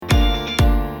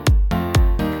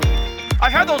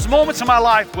had those moments in my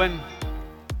life when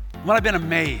I've been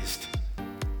amazed.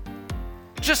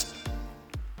 Just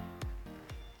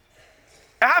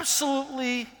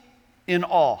absolutely in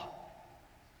awe.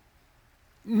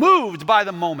 Moved by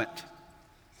the moment.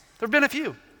 There have been a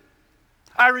few.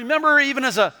 I remember even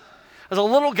as a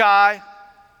little guy,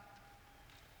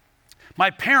 my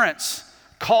parents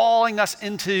calling us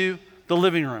into the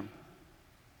living room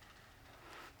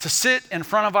to sit in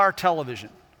front of our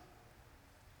television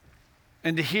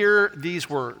and to hear these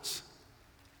words.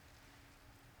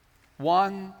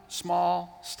 One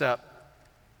small step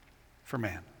for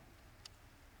man.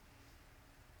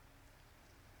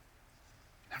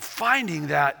 And finding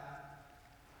that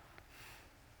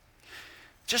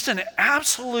just an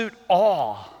absolute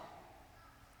awe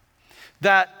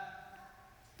that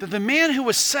the man who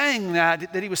was saying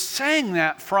that he was saying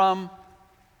that from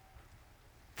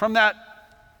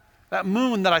that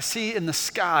moon that I see in the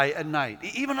sky at night.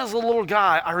 Even as a little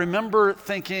guy, I remember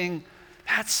thinking,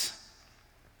 that's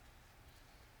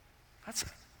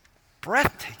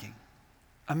breathtaking,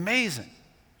 amazing.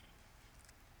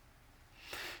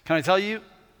 Can I tell you,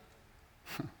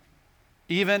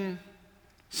 even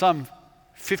some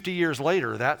 50 years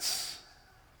later, that's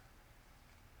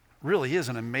really is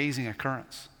an amazing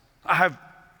occurrence.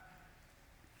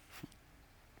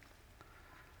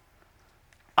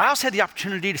 I also had the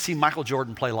opportunity to see Michael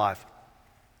Jordan play live.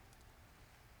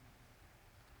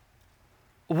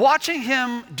 Watching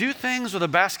him do things with a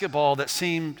basketball that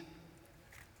seemed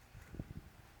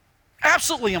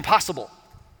absolutely impossible.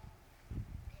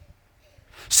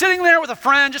 Sitting there with a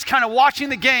friend, just kind of watching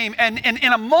the game, and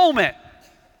in a moment,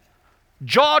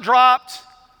 jaw dropped.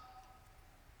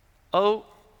 Oh,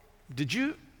 did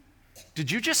you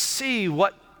just see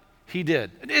what he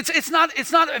did? It's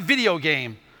not a video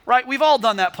game, right? We've all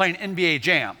done that playing NBA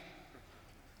Jam.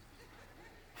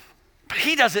 But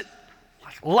he does it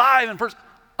like live in person.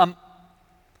 I'm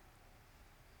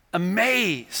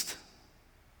amazed.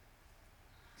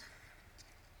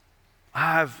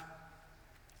 I've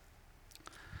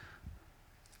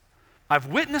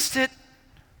witnessed it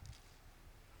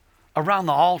around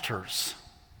the altars.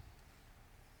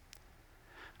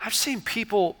 I've seen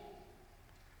people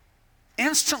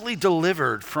instantly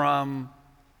delivered from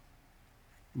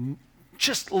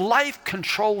just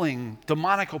life-controlling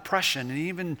demonic oppression and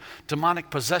even demonic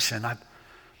possession. I've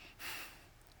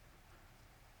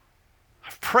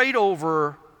prayed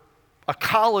over a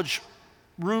college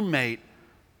roommate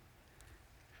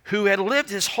who had lived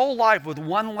his whole life with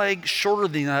one leg shorter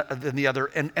than the other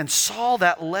and saw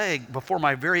that leg before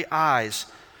my very eyes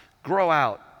grow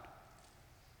out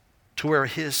to where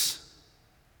his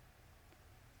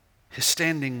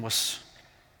standing was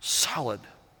solid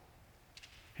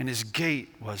and his gait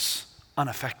was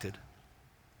unaffected.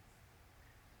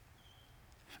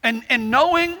 And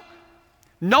knowing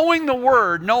the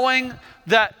word, knowing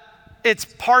that it's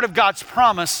part of God's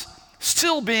promise,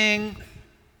 still being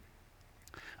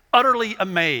utterly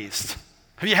amazed.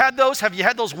 Have you had those? Have you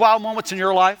had those wow moments in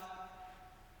your life?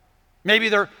 Maybe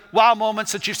they're wow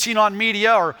moments that you've seen on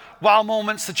media, or wow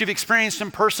moments that you've experienced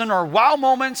in person, or wow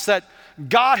moments that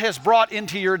God has brought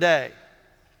into your day.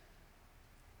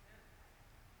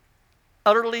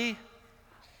 Utterly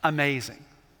amazing.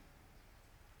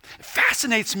 It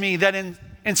fascinates me that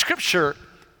in Scripture,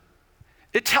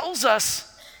 it tells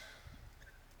us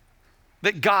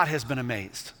that God has been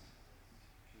amazed.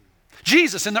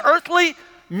 Jesus, in the earthly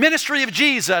ministry of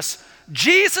Jesus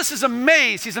is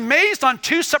amazed. He's amazed on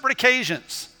two separate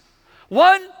occasions.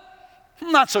 One,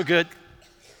 not so good.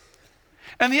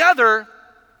 And the other,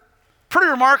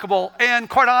 pretty remarkable and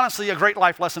quite honestly a great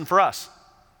life lesson for us.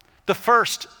 The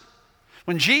first,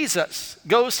 when Jesus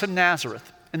goes to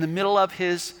Nazareth in the middle of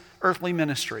his earthly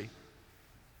ministry.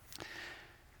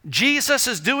 Jesus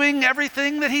is doing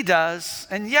everything that he does,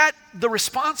 and yet the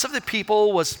response of the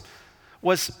people was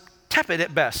tepid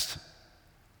at best.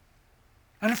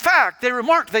 And in fact,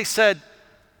 they said,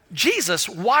 Jesus,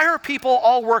 why are people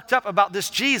all worked up about this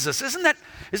Jesus? Isn't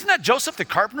that Joseph the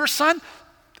carpenter's son?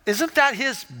 Isn't that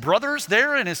his brothers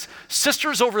there and his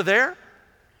sisters over there?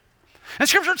 And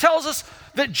Scripture tells us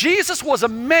that Jesus was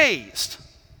amazed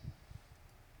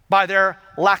by their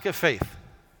lack of faith.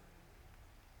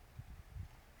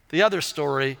 The other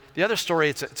story,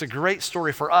 it's a great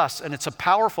story for us, and it's a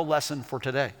powerful lesson for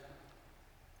today.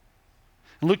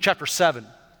 In Luke chapter 7,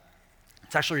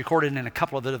 it's actually recorded in a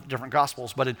couple of the different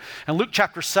Gospels, but in Luke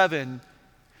chapter 7,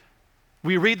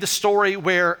 we read the story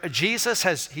where Jesus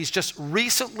he's just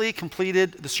recently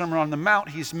completed the Sermon on the Mount.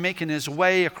 He's making his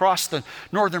way across the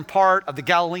northern part of the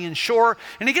Galilean shore,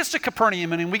 and he gets to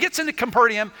Capernaum. And when he gets into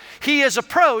Capernaum, he is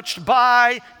approached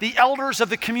by the elders of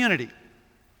the community.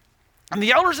 And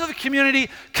the elders of the community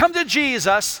come to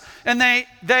Jesus and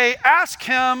they ask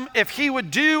him if he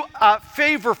would do a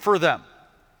favor for them.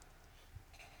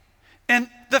 And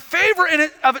the favor in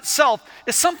it of itself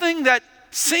is something that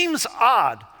seems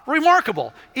odd,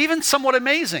 remarkable, even somewhat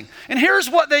amazing. And here's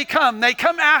what they come. They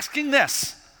come asking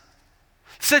this.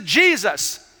 Said,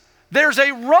 Jesus, there's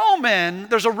a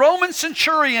Roman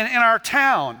centurion in our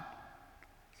town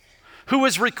who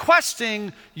is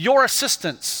requesting your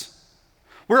assistance.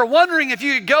 We're wondering if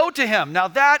you could go to him. Now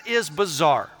that is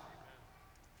bizarre.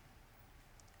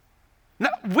 Now,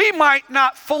 we might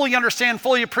not fully understand,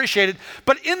 fully appreciate it,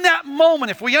 but in that moment,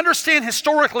 if we understand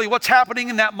historically what's happening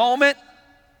in that moment,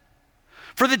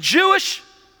 for the Jewish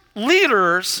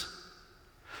leaders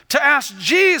to ask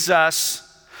Jesus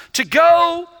to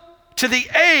go to the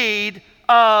aid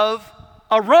of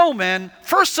a Roman,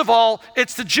 first of all,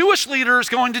 it's the Jewish leaders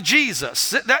going to Jesus.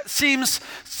 That seems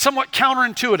somewhat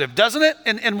counterintuitive, doesn't it?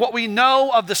 In what we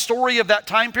know of the story of that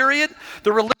time period,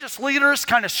 the religious leaders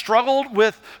kind of struggled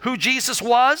with who Jesus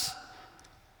was.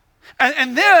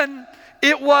 And then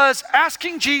it was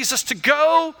asking Jesus to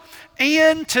go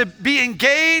and to be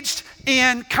engaged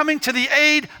in coming to the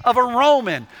aid of a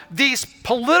Roman. These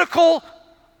political,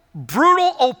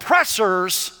 brutal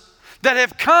oppressors that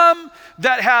have come,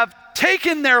 that have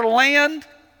taken their land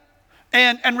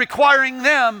and requiring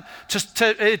them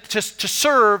to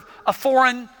serve a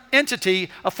foreign entity,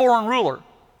 a foreign ruler,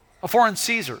 a foreign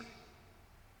Caesar.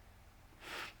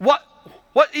 What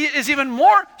is even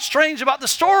more strange about the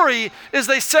story is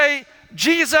they say,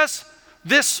 Jesus,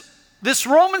 this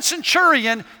Roman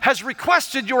centurion has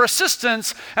requested your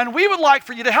assistance, and we would like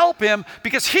for you to help him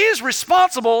because he is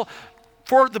responsible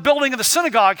for the building of the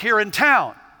synagogue here in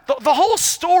town. The whole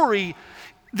story,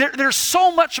 there's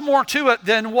so much more to it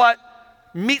than what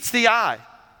meets the eye.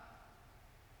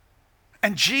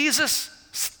 And Jesus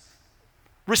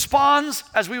responds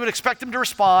as we would expect him to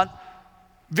respond.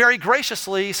 Very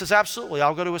graciously, he says, absolutely,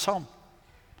 I'll go to his home.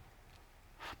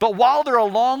 But while they're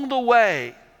along the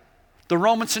way, the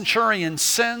Roman centurion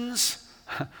sends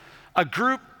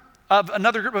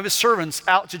another group of his servants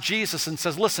out to Jesus and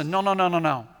says, listen,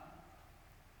 no.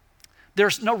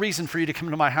 There's no reason for you to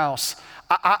come to my house.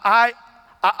 I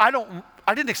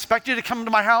didn't expect you to come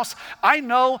to my house. I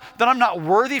know that I'm not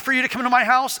worthy for you to come to my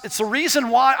house. It's the reason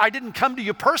why I didn't come to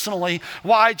you personally,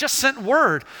 why I just sent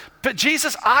word. But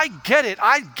Jesus, I get it.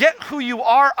 I get who you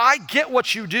are. I get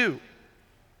what you do.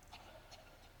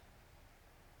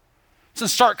 It's in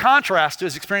stark contrast to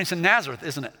his experience in Nazareth,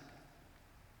 isn't it?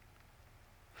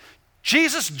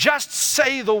 Jesus, just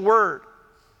say the word.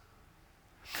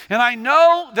 And I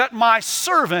know that my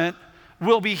servant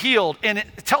will be healed. And it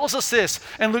tells us this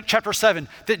in Luke chapter 7,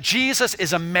 that Jesus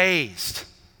is amazed.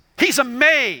 He's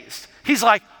amazed. He's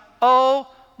like, oh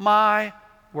my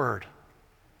word.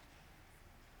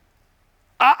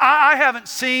 I haven't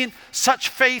seen such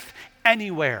faith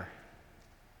anywhere.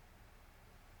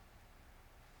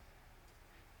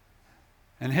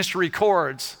 And history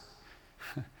records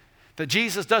that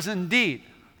Jesus does indeed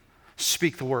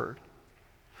speak the word.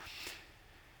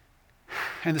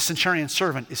 And the centurion's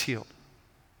servant is healed.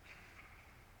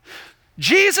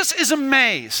 Jesus is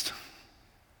amazed.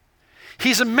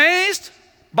 He's amazed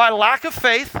by lack of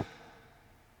faith.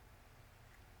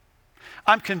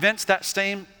 I'm convinced that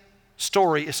same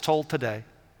story is told today.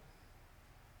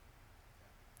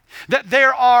 That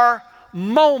there are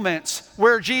moments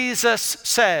where Jesus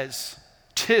says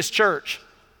to his church,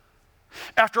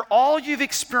 after all you've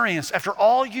experienced, after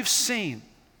all you've seen,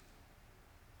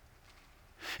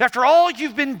 after all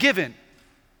you've been given,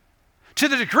 to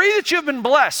the degree that you've been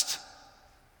blessed,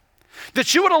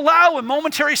 that you would allow a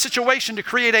momentary situation to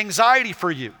create anxiety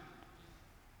for you,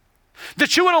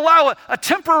 that you would allow a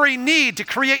temporary need to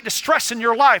create distress in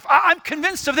your life. I'm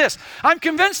convinced of this. I'm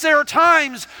convinced there are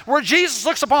times where Jesus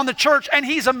looks upon the church and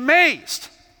he's amazed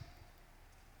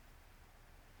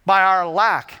by our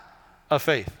lack of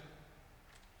faith.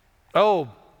 Oh,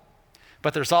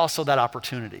 but there's also that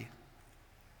opportunity.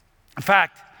 In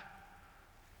fact,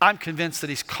 I'm convinced that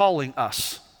he's calling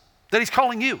us, that he's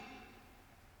calling you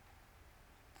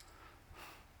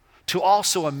to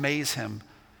also amaze him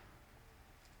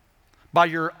by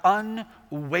your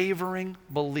unwavering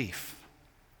belief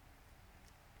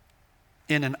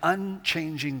in an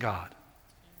unchanging God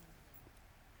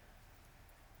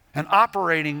and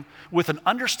operating with an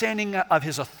understanding of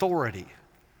his authority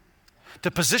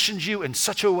that positions you in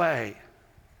such a way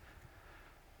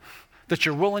that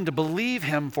you're willing to believe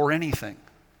him for anything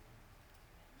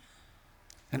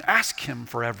and ask him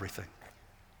for everything.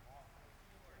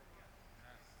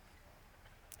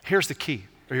 Here's the key.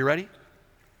 Are you ready?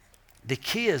 The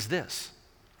key is this,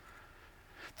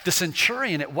 The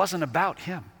centurion, it wasn't about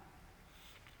him.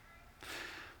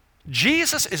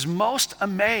 Jesus is most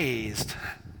amazed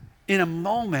in a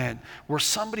moment where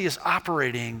somebody is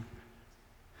operating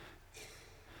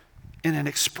in an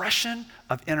expression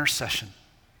of intercession.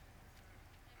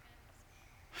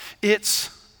 It's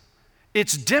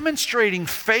demonstrating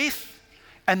faith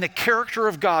and the character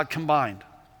of God combined.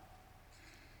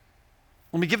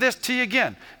 Let me give this to you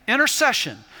again.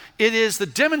 Intercession, it is the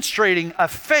demonstrating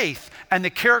of faith and the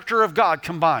character of God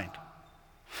combined.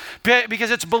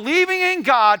 Because it's believing in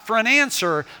God for an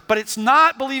answer, but it's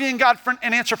not believing in God for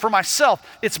an answer for myself.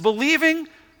 It's believing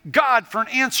God for an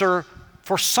answer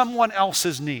for someone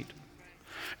else's need.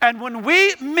 And when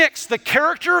we mix the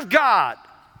character of God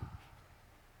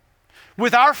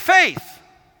with our faith,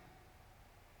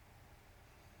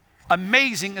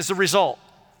 amazing is the result.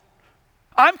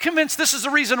 I'm convinced this is the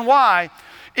reason why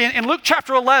in Luke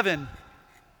chapter 11,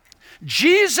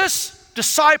 Jesus'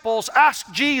 disciples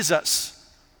asked Jesus,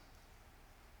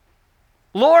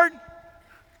 Lord,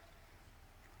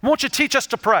 won't you teach us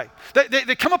to pray?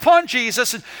 They come upon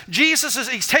Jesus, and Jesus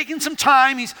he's taking some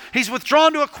time. He's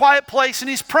withdrawn to a quiet place, and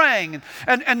he's praying.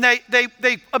 And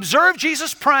they observe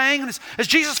Jesus praying, and as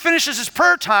Jesus finishes his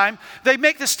prayer time, they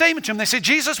make this statement to him. They say,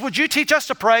 Jesus, would you teach us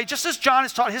to pray? Just as John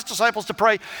has taught his disciples to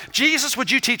pray, Jesus,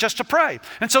 would you teach us to pray?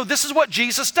 And so this is what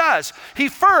Jesus does. He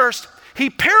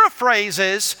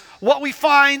paraphrases what we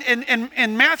find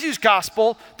in Matthew's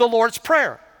gospel, the Lord's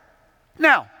Prayer.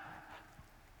 Now,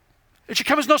 it should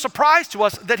come as no surprise to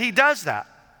us that he does that.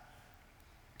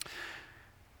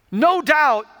 No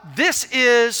doubt, this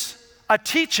is a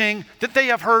teaching that they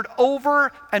have heard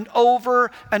over and over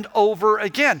and over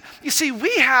again. You see,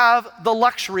 we have the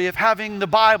luxury of having the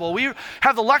Bible. We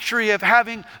have the luxury of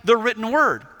having the written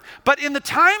word. But in the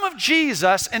time of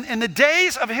Jesus and in the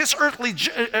days of his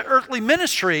earthly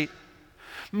ministry,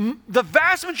 the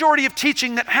vast majority of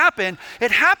teaching that happened,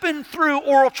 it happened through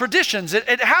oral traditions.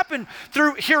 It happened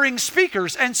through hearing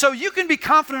speakers. And so you can be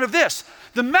confident of this.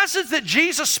 The message that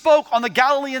Jesus spoke on the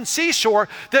Galilean seashore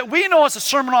that we know as the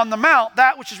Sermon on the Mount,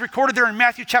 that which is recorded there in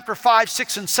Matthew chapter 5,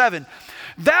 6, and 7,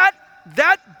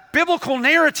 that biblical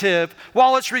narrative,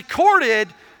 while it's recorded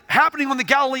happening on the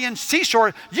Galilean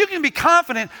seashore, you can be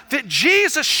confident that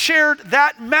Jesus shared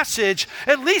that message,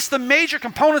 at least the major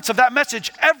components of that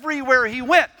message, everywhere he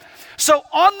went. So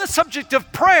on the subject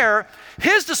of prayer,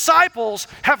 his disciples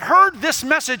have heard this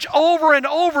message over and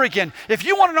over again. If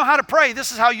you want to know how to pray,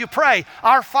 this is how you pray.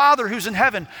 Our Father who's in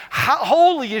heaven,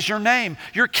 holy is your name.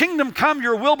 Your kingdom come,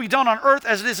 your will be done on earth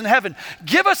as it is in heaven.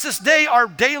 Give us this day our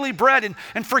daily bread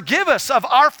and forgive us of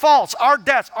our faults, our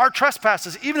debts, our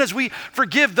trespasses, even as we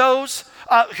forgive those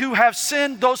who have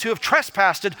sinned, those who have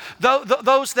trespassed,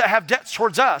 those that have debts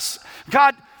towards us.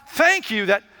 God, thank you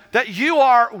that you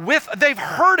are they've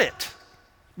heard it.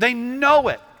 They know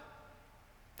it.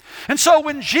 And so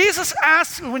when Jesus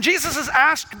is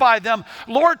asked by them,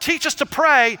 Lord, teach us to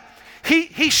pray,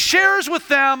 he shares with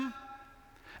them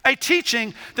a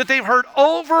teaching that they've heard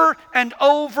over and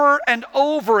over and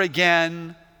over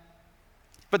again,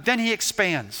 but then he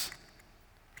expands.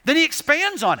 Then he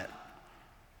expands on it.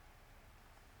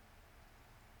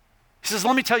 He says,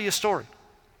 let me tell you a story.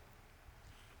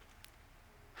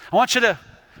 I want you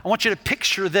to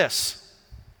picture this.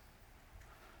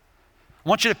 I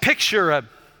want you to picture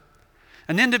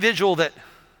an individual that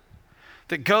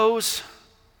goes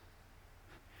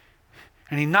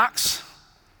and he knocks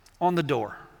on the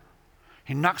door.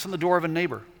 He knocks on the door of a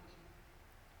neighbor.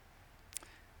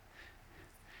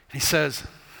 He says,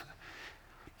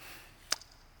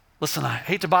 listen, I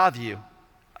hate to bother you.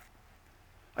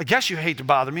 I guess you hate to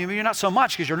bother me, but you're not so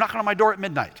much because you're knocking on my door at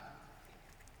midnight.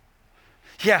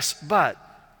 Yes, but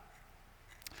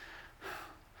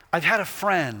I've had a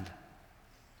friend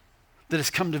that has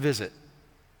come to visit.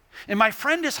 And my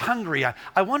friend is hungry.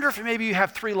 I wonder if maybe you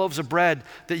have 3 loaves of bread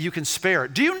that you can spare.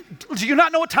 Do you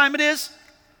not know what time it is?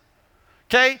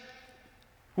 Okay?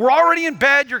 We're already in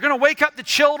bed. You're going to wake up the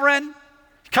children. You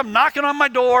come knocking on my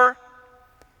door.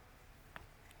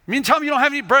 You mean tell me you don't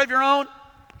have any bread of your own?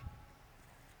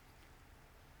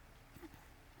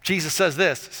 Jesus says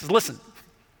this. He says, listen,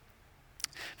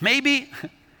 maybe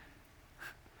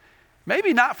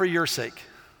not for your sake,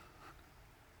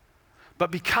 but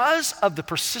because of the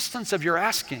persistence of your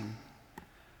asking,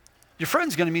 your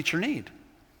friend's going to meet your need.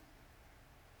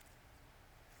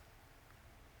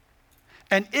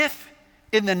 And if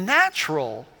in the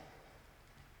natural,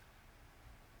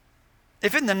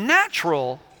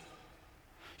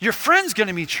 your friend's going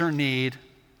to meet your need,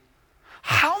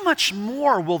 how much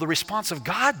more will the response of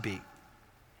God be?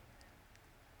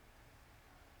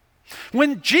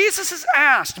 When Jesus is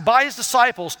asked by his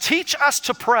disciples, teach us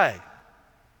to pray,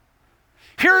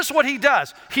 here's what he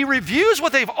does. He reviews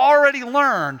what they've already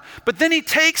learned, but then he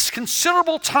takes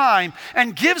considerable time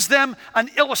and gives them an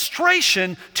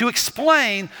illustration to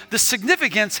explain the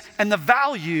significance and the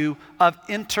value of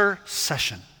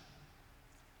intercession.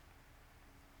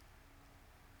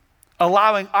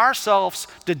 Allowing ourselves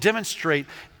to demonstrate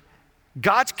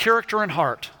God's character and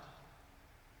heart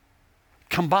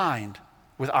combined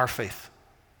with our faith.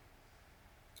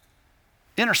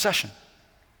 Intercession.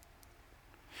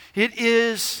 It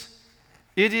is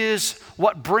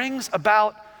what brings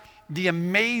about the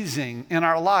amazing in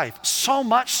our life, so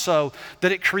much so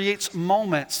that it creates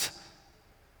moments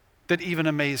that even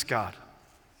amaze God.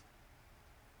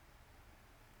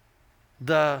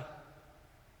 The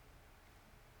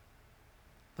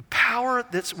power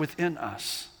that's within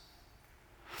us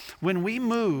when we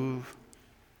move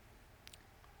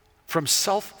from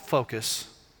self-focus,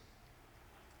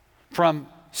 from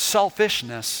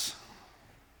selfishness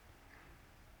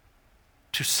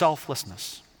to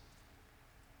selflessness.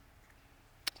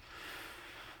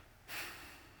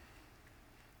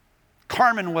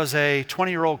 Carmen was a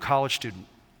 20-year-old college student.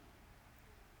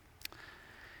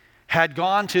 Had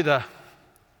gone to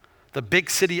the big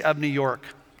city of New York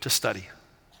to study.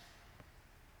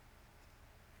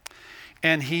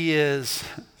 And he's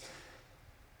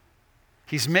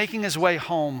making his way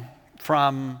home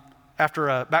from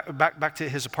back to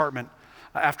his apartment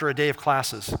after a day of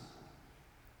classes. And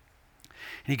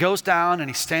he goes down and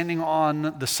he's standing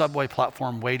on the subway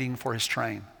platform waiting for his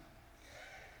train.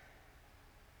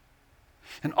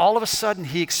 And all of a sudden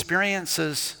he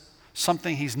experiences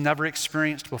something he's never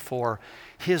experienced before.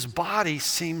 His body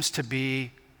seems to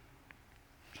be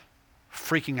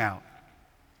freaking out.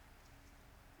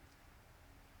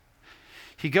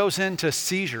 He goes into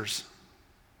seizures.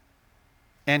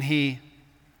 And he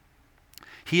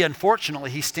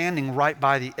unfortunately, he's standing right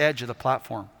by the edge of the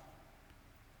platform.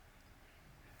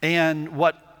 And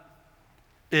what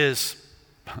is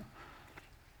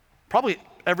probably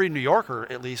every New Yorker,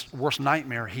 at least, worst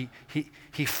nightmare,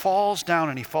 he falls down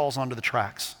and he falls onto the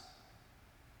tracks.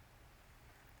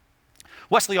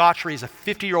 Wesley Autry is a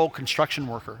 50-year-old construction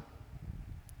worker.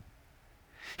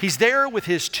 He's there with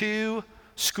his 2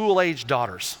 school-age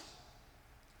daughters.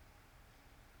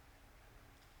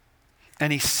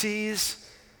 And he sees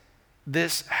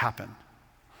this happen.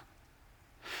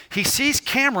 He sees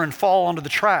Cameron fall onto the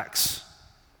tracks.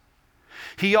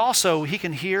 He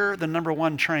can hear the number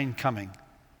 1 train coming.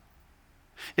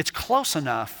 It's close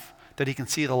enough that he can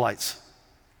see the lights.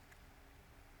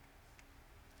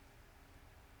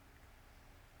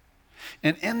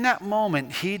 And in that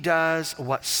moment, he does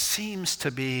what seems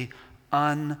to be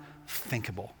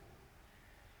unthinkable.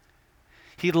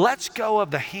 He lets go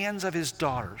of the hands of his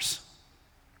daughters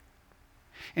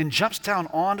and jumps down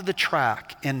onto the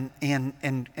track, and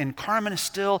Carmen is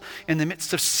still in the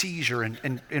midst of seizure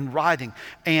and writhing,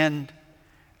 and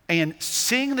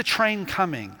seeing the train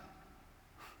coming,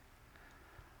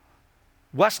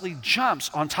 Wesley jumps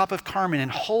on top of Carmen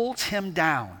and holds him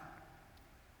down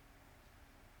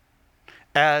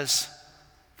as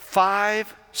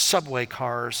 5 subway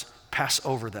cars pass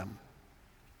over them.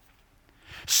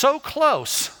 So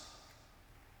close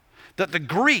that the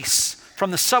grease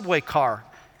from the subway car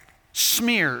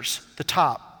smears the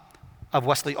top of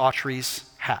Wesley Autry's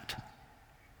hat.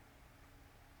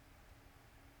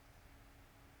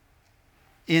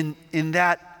 In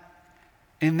that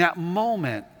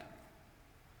moment,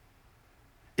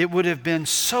 it would have been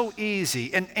so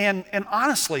easy, and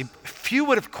honestly, few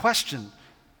would have questioned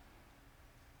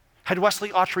had Wesley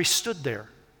Autry stood there.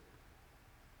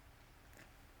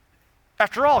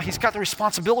 After all, he's got the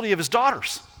responsibility of his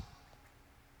daughters.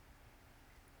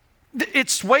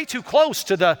 It's way too close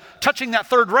to touching that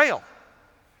 3rd rail.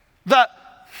 The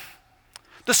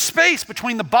space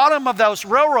between the bottom of those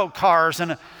railroad cars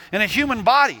and a human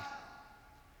body.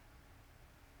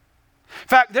 In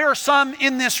fact, there are some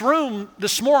in this room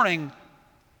this morning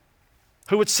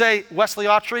who would say, Wesley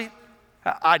Autry,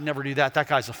 I'd never do that. That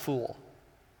guy's a fool.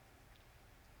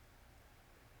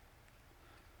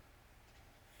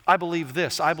 I believe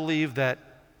this. I believe that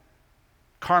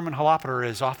Carmen Holopater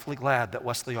is awfully glad that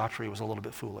Wesley Autry was a little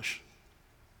bit foolish.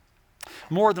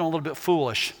 More than a little bit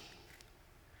foolish,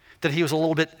 that he was a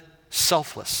little bit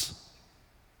selfless.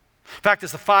 In fact,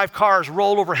 as the 5 cars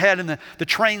rolled overhead and the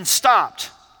train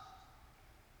stopped,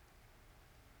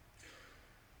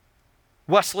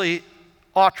 Wesley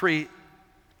Autry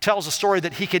tells a story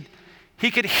that he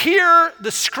could hear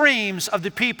the screams of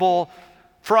the people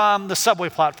from the subway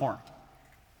platform.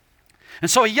 And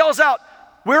so he yells out,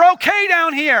 "We're okay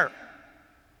down here."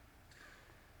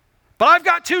 But I've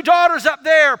got 2 daughters up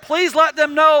there. Please let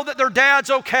them know that their dad's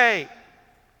okay.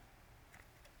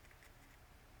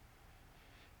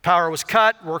 Power was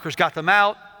cut. Workers got them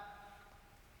out.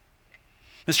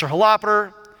 Mr.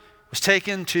 Holopater was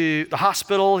taken to the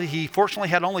hospital. He fortunately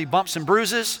had only bumps and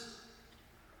bruises.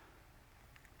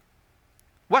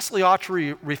 Wesley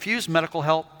Autry refused medical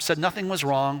help, said nothing was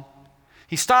wrong.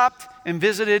 He stopped and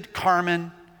visited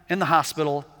Carmen in the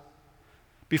hospital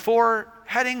before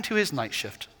heading to his night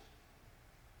shift.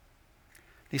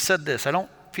 He said this, I don't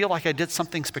feel like I did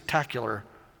something spectacular.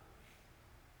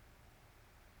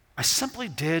 I simply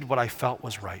did what I felt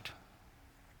was right.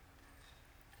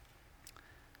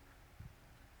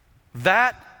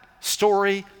 That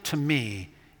story to me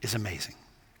is amazing.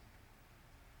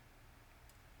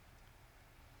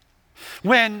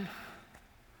 When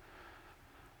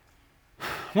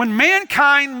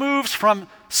mankind moves from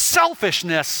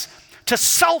selfishness to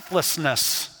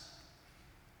selflessness,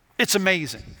 it's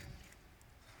amazing.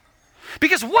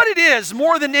 Because what it is,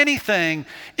 more than anything,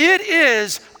 it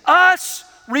is us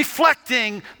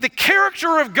reflecting the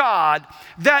character of God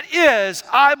that is,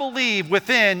 I believe,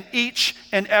 within each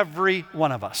and every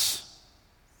one of us.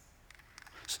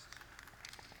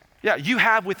 Yeah, you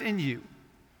have within you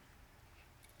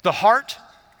the heart,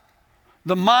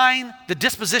 the mind, the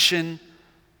disposition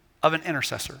of an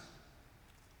intercessor,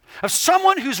 of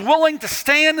someone who's willing to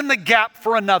stand in the gap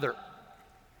for another.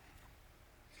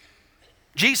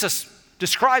 Jesus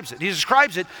describes it. He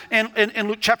describes it in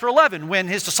Luke chapter 11 when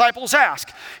his disciples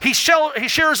ask. He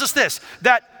shares us this,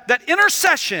 that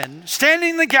intercession, standing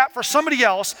in the gap for somebody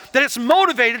else, that it's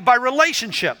motivated by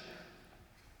relationship.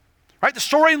 Right? The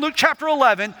story in Luke chapter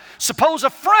 11, suppose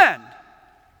a friend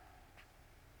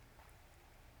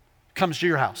comes to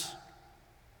your house.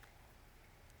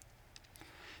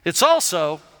 It's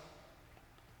also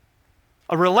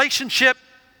a relationship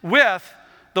with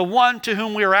the one to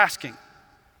whom we are asking.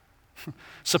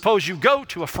 Suppose you go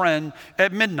to a friend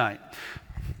at midnight.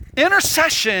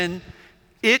 Intercession,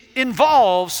 it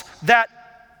involves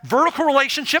that vertical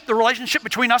relationship, the relationship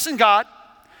between us and God,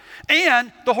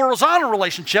 and the horizontal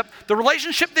relationship, the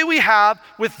relationship that we have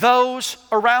with those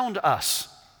around us.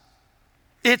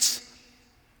 It's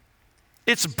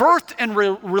birthed in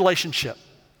relationship.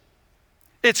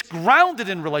 It's grounded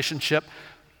in relationship,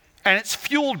 and it's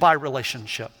fueled by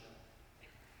relationship.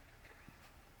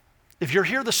 If you're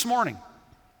here this morning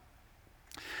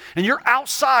and you're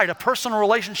outside a personal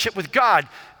relationship with God,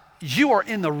 you are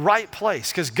in the right place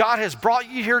because God has brought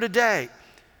you here today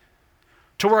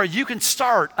to where you can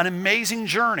start an amazing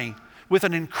journey with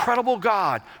an incredible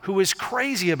God who is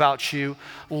crazy about you,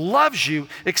 loves you,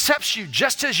 accepts you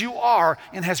just as you are,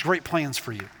 and has great plans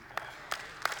for you.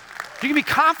 You can be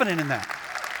confident in that.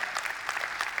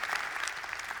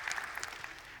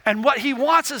 And what he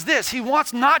wants is this. He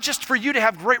wants not just for you to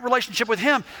have great relationship with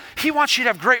him, he wants you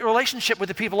to have great relationship with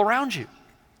the people around you.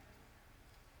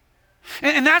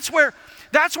 And that's where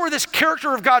this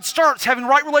character of God starts, having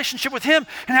right relationship with him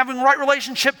and having right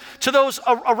relationship to those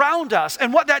around us.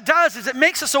 And what that does is it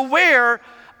makes us aware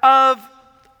of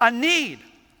a need.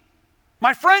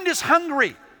 My friend is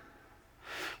hungry.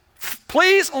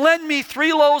 Please lend me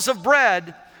 3 loaves of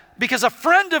bread because a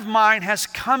friend of mine has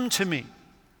come to me.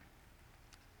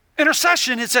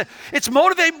 Intercession, it's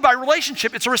motivated by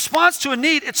relationship. It's a response to a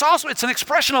need. It's an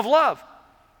expression of love.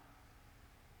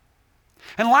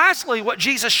 And lastly, what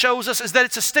Jesus shows us is that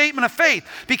it's a statement of faith.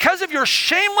 Because of your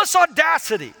shameless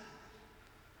audacity.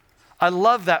 I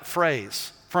love that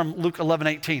phrase from Luke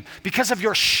 11:18. Because of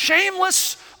your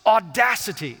shameless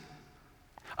audacity.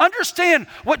 Understand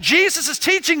what Jesus is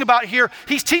teaching about here.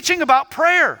 He's teaching about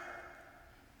prayer.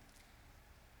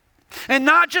 And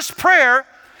not just prayer,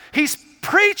 he's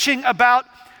preaching about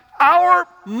our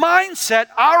mindset,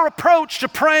 our approach to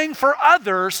praying for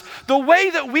others, the way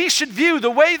that we should view,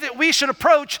 the way that we should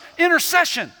approach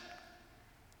intercession.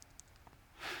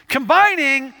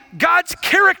 Combining God's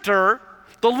character,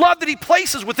 the love that he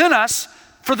places within us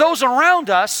for those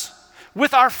around us,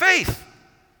 with our faith.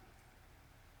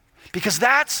 Because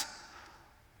that's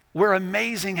where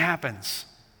amazing happens.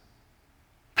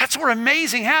 That's where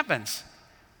amazing happens.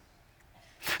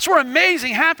 That's where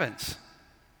amazing happens.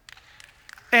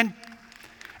 And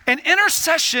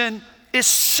intercession is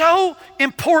so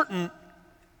important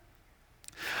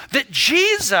that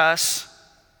Jesus,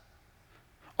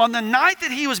 on the night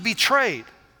that he was betrayed,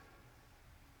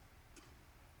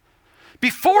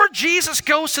 before Jesus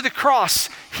goes to the cross,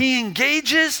 he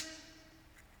engages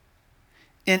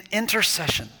in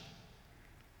intercession.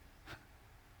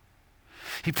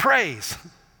 He prays.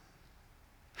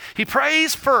 He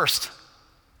prays first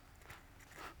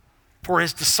for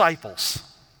his disciples.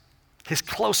 his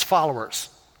close followers.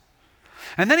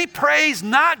 And then he prays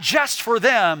not just for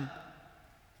them,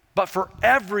 but for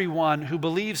everyone who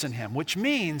believes in him, which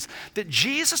means that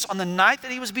Jesus, on the night that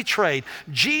he was betrayed,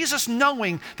 Jesus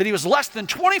knowing that he was less than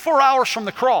 24 hours from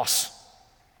the cross,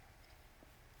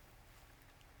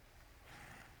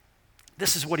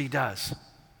 this is what he does.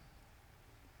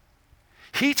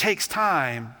 He takes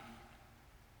time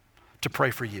to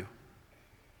pray for you.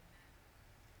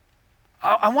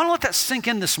 I want to let that sink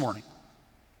in this morning.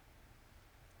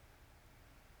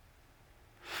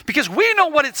 Because we know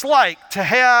what it's like to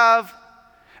have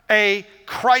a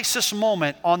crisis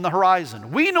moment on the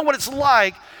horizon. We know what it's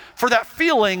like for that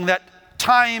feeling that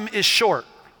time is short.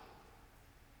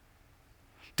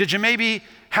 Did you maybe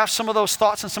have some of those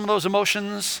thoughts and some of those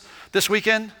emotions this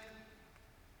weekend?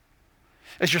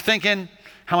 As you're thinking,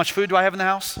 how much food do I have in the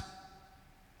house?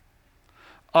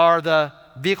 Are the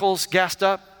vehicles gassed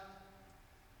up?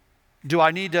 Do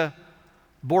I need to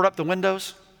board up the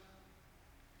windows?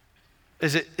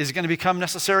 Is it going to become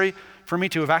necessary for me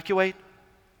to evacuate?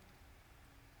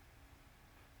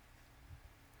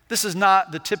 This is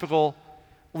not the typical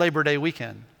Labor Day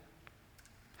weekend.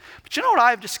 But you know what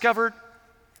I've discovered?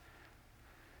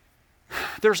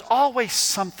 There's always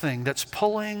something that's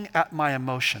pulling at my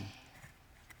emotion.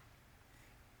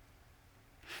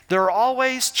 There are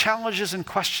always challenges and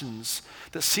questions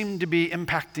that seem to be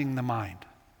impacting the mind.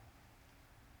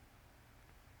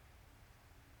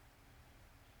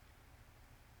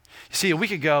 You see, a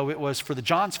week ago, it was for the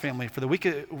Johns family. A week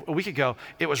ago,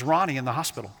 it was Ronnie in the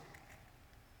hospital.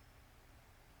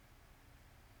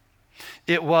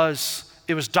 It was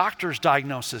doctors'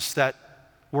 diagnosis that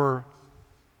were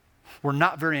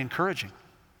not very encouraging.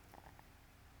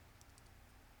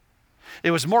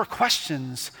 It was more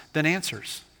questions than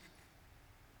answers.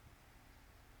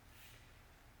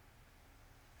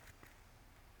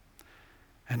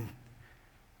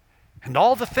 And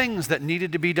all the things that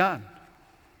needed to be done.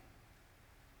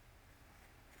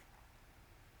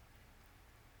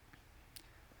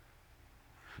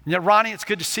 You know, Ronnie, it's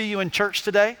good to see you in church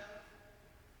today.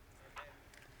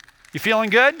 You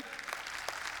feeling good?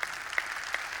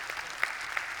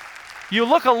 You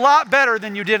look a lot better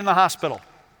than you did in the hospital.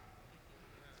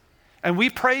 And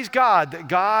we praise God that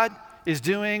God is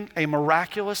doing a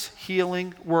miraculous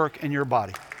healing work in your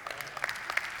body.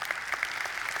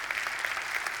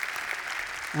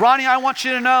 Ronnie, I want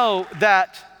you to know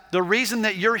that the reason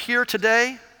that you're here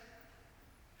today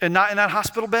and not in that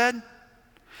hospital bed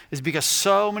is because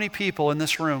so many people in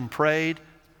this room prayed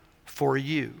for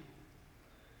you.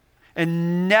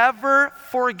 And never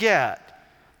forget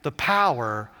the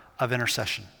power of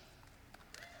intercession.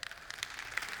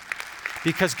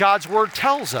 Because God's word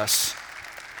tells us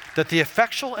that the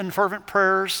effectual and fervent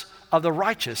prayers of the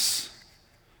righteous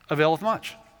availeth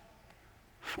much.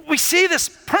 We see this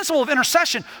principle of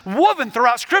intercession woven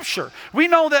throughout Scripture. We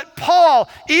know that Paul,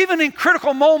 even in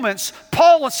critical moments,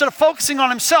 Paul, instead of focusing on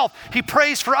himself, he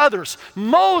prays for others.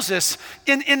 Moses,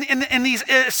 in these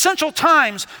essential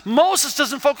times, Moses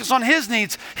doesn't focus on his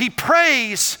needs. He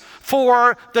prays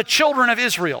for the children of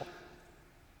Israel.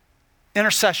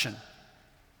 Intercession.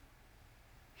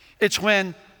 It's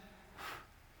when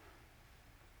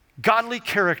godly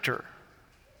character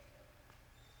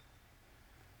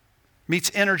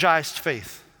meets energized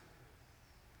faith,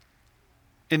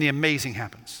 and the amazing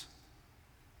happens.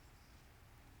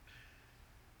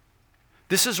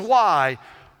 This is why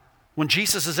when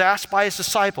Jesus is asked by his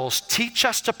disciples, teach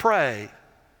us to pray,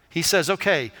 he says,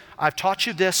 okay, I've taught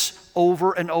you this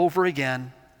over and over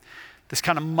again, this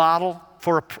kind of model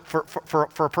for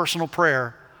a personal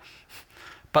prayer,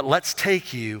 but let's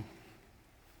take you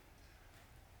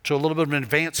to a little bit of an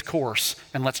advanced course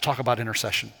and let's talk about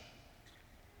intercession.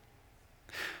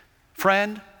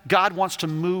 Friend, God wants to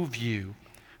move you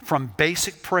from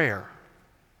basic prayer.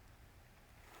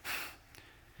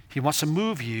 He wants to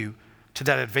move you to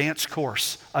that advanced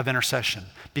course of intercession,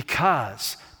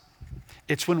 because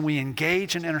it's when we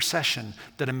engage in intercession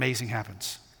that amazing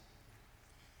happens.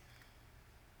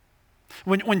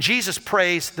 When Jesus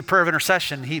prays the prayer of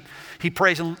intercession, he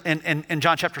prays in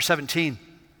John chapter 17.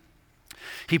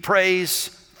 He prays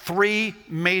three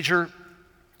major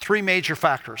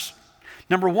factors.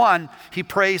 Number one, he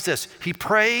prays this. He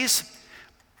prays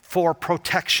for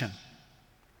protection.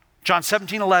 John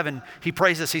 17:11, he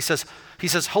prays this. He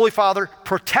says, Holy Father,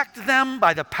 protect them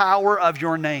by the power of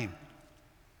your name.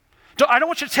 I don't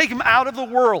want you to take them out of the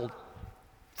world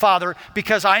Father,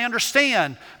 because I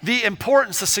understand the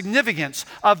importance, the significance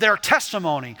of their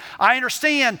testimony. I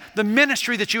understand the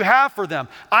ministry that you have for them.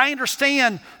 I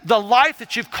understand the life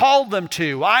that you've called them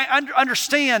to. I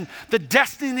understand the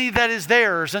destiny that is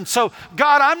theirs. And so,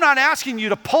 God, I'm not asking you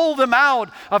to pull them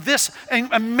out of this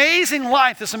amazing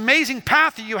life, this amazing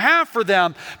path that you have for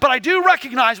them, but I do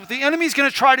recognize what the enemy's going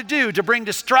to try to do to bring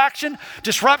distraction,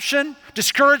 disruption,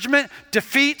 discouragement,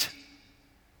 defeat.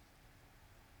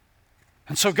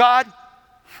 And so, God,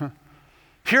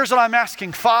 here's what I'm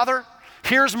asking. Father,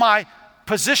 here's my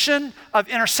position of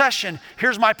intercession.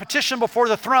 Here's my petition before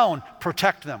the throne.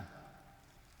 Protect them.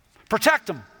 Protect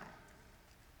them.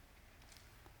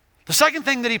 The second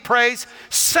thing that he prays,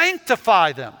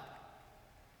 sanctify them.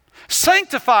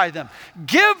 Sanctify them.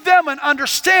 Give them an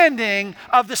understanding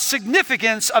of the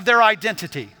significance of their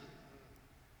identity.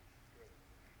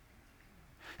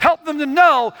 Help them to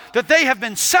know that they have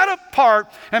been set apart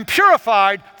and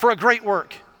purified for a great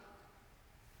work.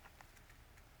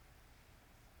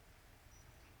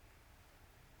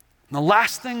 And the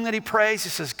last thing that he prays, he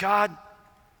says, God,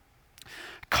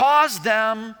 cause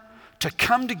them to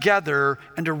come together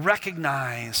and to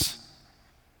recognize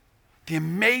the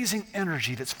amazing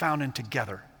energy that's found in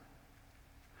together.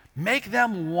 Make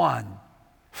them one,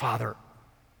 Father.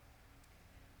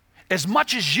 As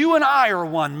much as you and I are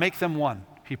one, make them one.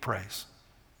 He prays.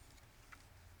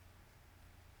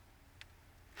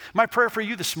 My prayer for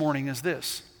you this morning is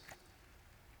this,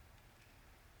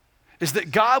 is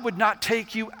that God would not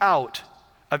take you out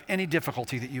of any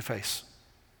difficulty that you face.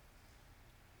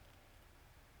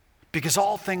 Because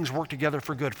all things work together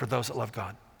for good for those that love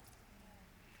God.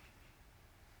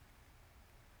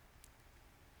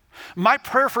 My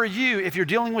prayer for you, if you're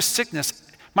dealing with sickness,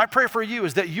 my prayer for you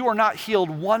is that you are not healed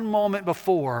one moment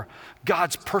before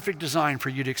God's perfect design for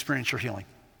you to experience your healing.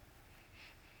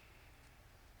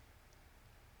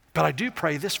 But I do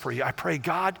pray this for you. I pray,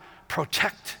 God,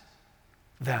 protect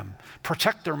them.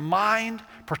 Protect their mind,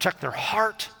 protect their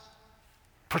heart,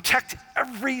 protect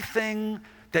everything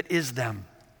that is them.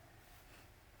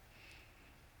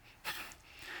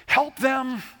 Help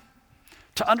them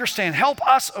to understand. Help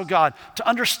us, oh God, to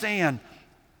understand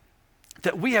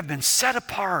that we have been set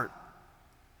apart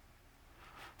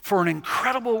for an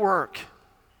incredible work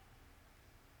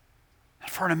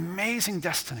and for an amazing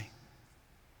destiny.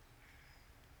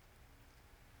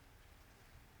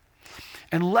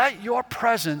 And let your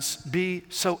presence be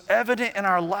so evident in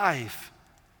our life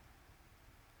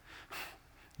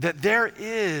that there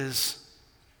is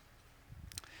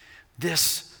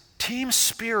this team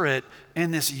spirit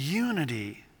and this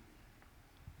unity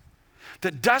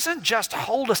that doesn't just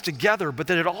hold us together, but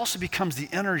that it also becomes the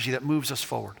energy that moves us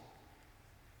forward.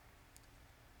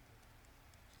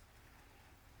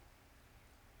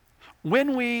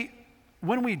 When we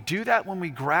do that, when we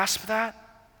grasp that,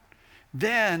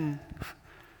 then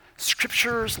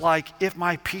scriptures like, if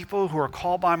my people who are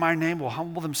called by my name will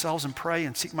humble themselves and pray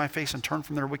and seek my face and turn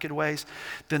from their wicked ways,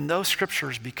 then those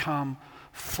scriptures become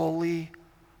fully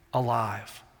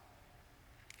alive.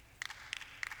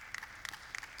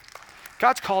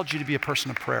 God's called you to be a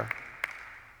person of prayer.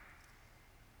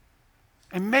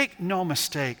 And make no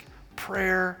mistake,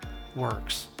 prayer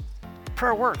works.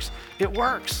 Prayer works. It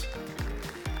works.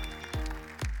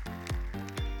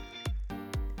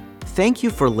 Thank you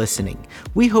for listening.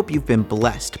 We hope you've been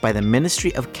blessed by the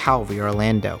ministry of Calvary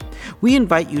Orlando. We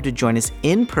invite you to join us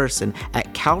in person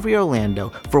at Calvary Orlando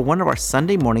for one of our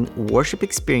Sunday morning worship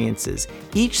experiences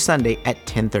each Sunday at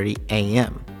 10:30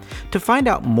 a.m. To find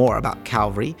out more about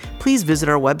Calvary, please visit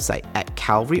our website at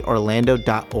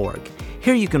calvaryorlando.org.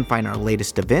 Here you can find our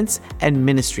latest events and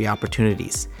ministry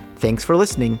opportunities. Thanks for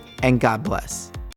listening, and God bless.